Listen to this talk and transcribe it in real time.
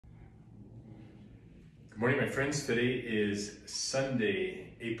Morning, my friends. Today is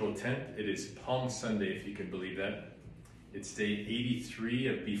Sunday, April 10th. It is Palm Sunday, if you can believe that. It's day 83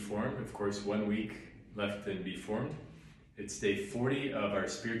 of Be Formed. Of course, 1 week left in Be Formed. It's day 40 of our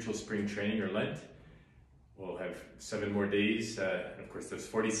spiritual spring training, or Lent. We'll have 7 more days. Of course, those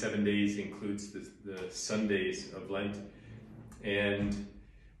 47 days includes the Sundays of Lent. And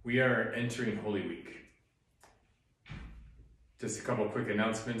we are entering Holy Week. Just a couple of quick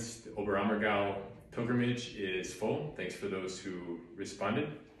announcements. The Oberammergau pilgrimage is full. Thanks for those who responded.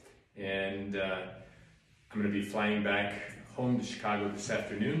 And I'm going to be flying back home to Chicago this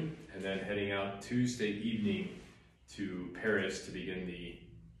afternoon and then heading out Tuesday evening to Paris to begin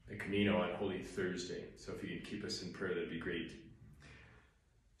the Camino on Holy Thursday. So if you can keep us in prayer, that'd be great.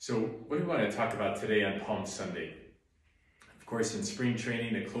 So what do we want to talk about today on Palm Sunday? Of course, in spring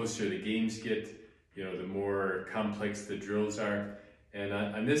training, the closer the games get, the more complex the drills are. And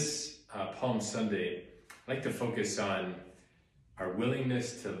on this Palm Sunday, I'd like to focus on our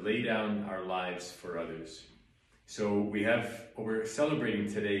willingness to lay down our lives for others. So what we're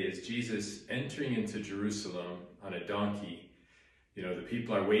celebrating today is Jesus entering into Jerusalem on a donkey. The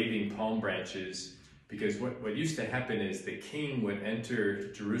people are waving palm branches because what used to happen is the king would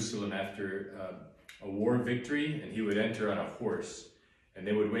enter Jerusalem after a war victory, and he would enter on a horse. And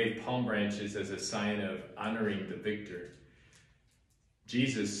they would wave palm branches as a sign of honoring the victor.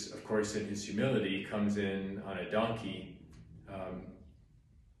 Jesus, of course, in his humility, comes in on a donkey.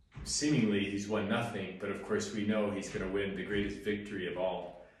 Seemingly, he's won nothing, but of course we know he's going to win the greatest victory of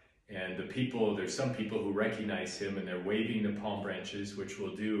all. And there's some people who recognize him, and they're waving the palm branches, which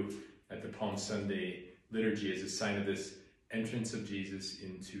we'll do at the Palm Sunday liturgy as a sign of this entrance of Jesus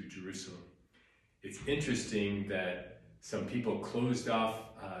into Jerusalem. It's interesting that some people closed off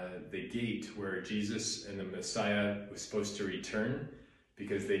the gate where Jesus and the Messiah was supposed to return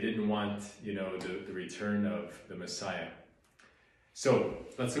because they didn't want, the return of the Messiah. So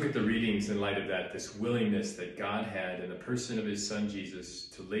let's look at the readings in light of that, this willingness that God had in the person of his son Jesus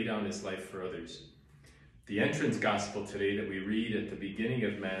to lay down his life for others. The entrance gospel today that we read at the beginning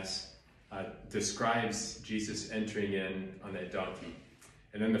of Mass describes Jesus entering in on that donkey.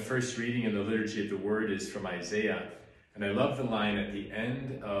 And then the first reading in the Liturgy of the Word is from Isaiah. And I love the line at the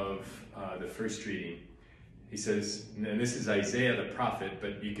end of the first reading. He says, and this is Isaiah the prophet,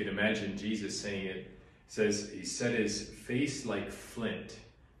 but you can imagine Jesus saying it. It says, he set his face like flint.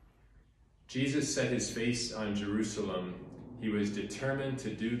 Jesus set his face on Jerusalem. He was determined to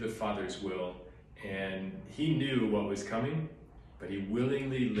do the Father's will, and he knew what was coming, but he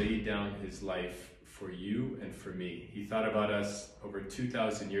willingly laid down his life for you and for me. He thought about us over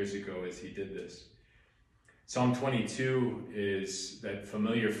 2,000 years ago as he did this. Psalm 22 is that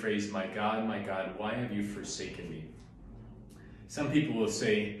familiar phrase, my God, why have you forsaken me? Some people will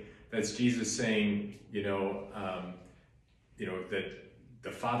say that's Jesus saying, that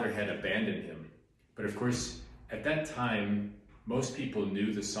the Father had abandoned him. But of course, at that time, most people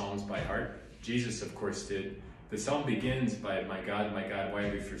knew the Psalms by heart. Jesus, of course, did. The Psalm begins by, my God, why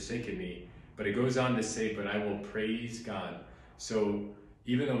have you forsaken me? But it goes on to say, but I will praise God. So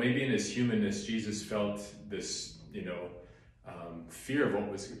even though maybe in his humanness, Jesus felt this, fear of what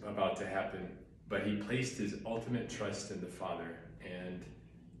was about to happen, but he placed his ultimate trust in the Father and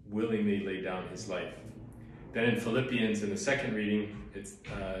willingly laid down his life. Then in Philippians, in the second reading,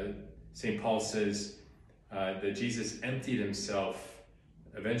 St. Paul says that Jesus emptied himself,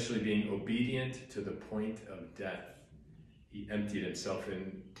 eventually being obedient to the point of death. He emptied himself,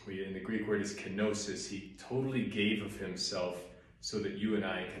 in the Greek word is kenosis. He totally gave of himself so that you and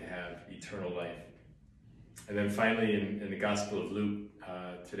I can have eternal life. And then finally, in the Gospel of Luke,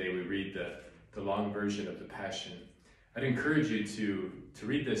 today we read the long version of the Passion. I'd encourage you to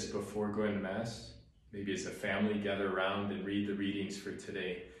read this before going to Mass. Maybe as a family, gather around and read the readings for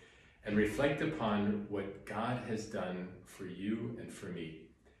today and reflect upon what God has done for you and for me.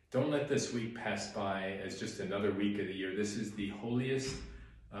 Don't let this week pass by as just another week of the year. This is the holiest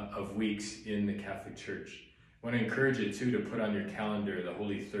of weeks in the Catholic Church. I want to encourage you too to put on your calendar the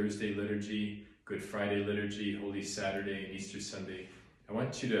Holy Thursday liturgy, Good Friday liturgy, Holy Saturday, and Easter Sunday. I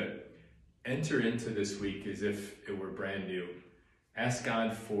want you to enter into this week as if it were brand new. Ask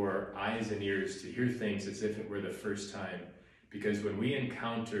God for eyes and ears to hear things as if it were the first time. Because when we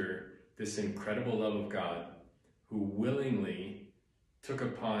encounter this incredible love of God, who willingly took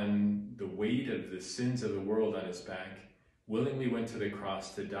upon the weight of the sins of the world on his back, willingly went to the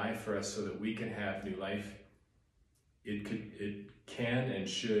cross to die for us so that we can have new life, it can and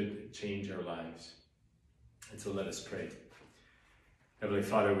should change our lives. And so let us pray. Heavenly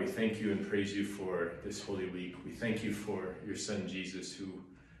Father, we thank you and praise you for this Holy Week. We thank you for your Son Jesus, who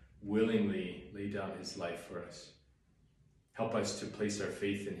willingly laid down his life for us. Help us to place our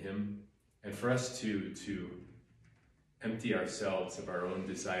faith in him, and for us to empty ourselves of our own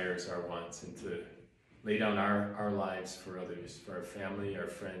desires, our wants, and to lay down our lives for others, for our family, our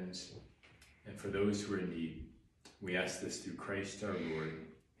friends, and for those who are in need. We ask this through Christ our Lord.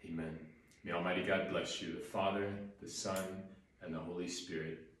 Amen. May Almighty God bless you, the Father, the Son, and the Holy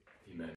Spirit. Amen.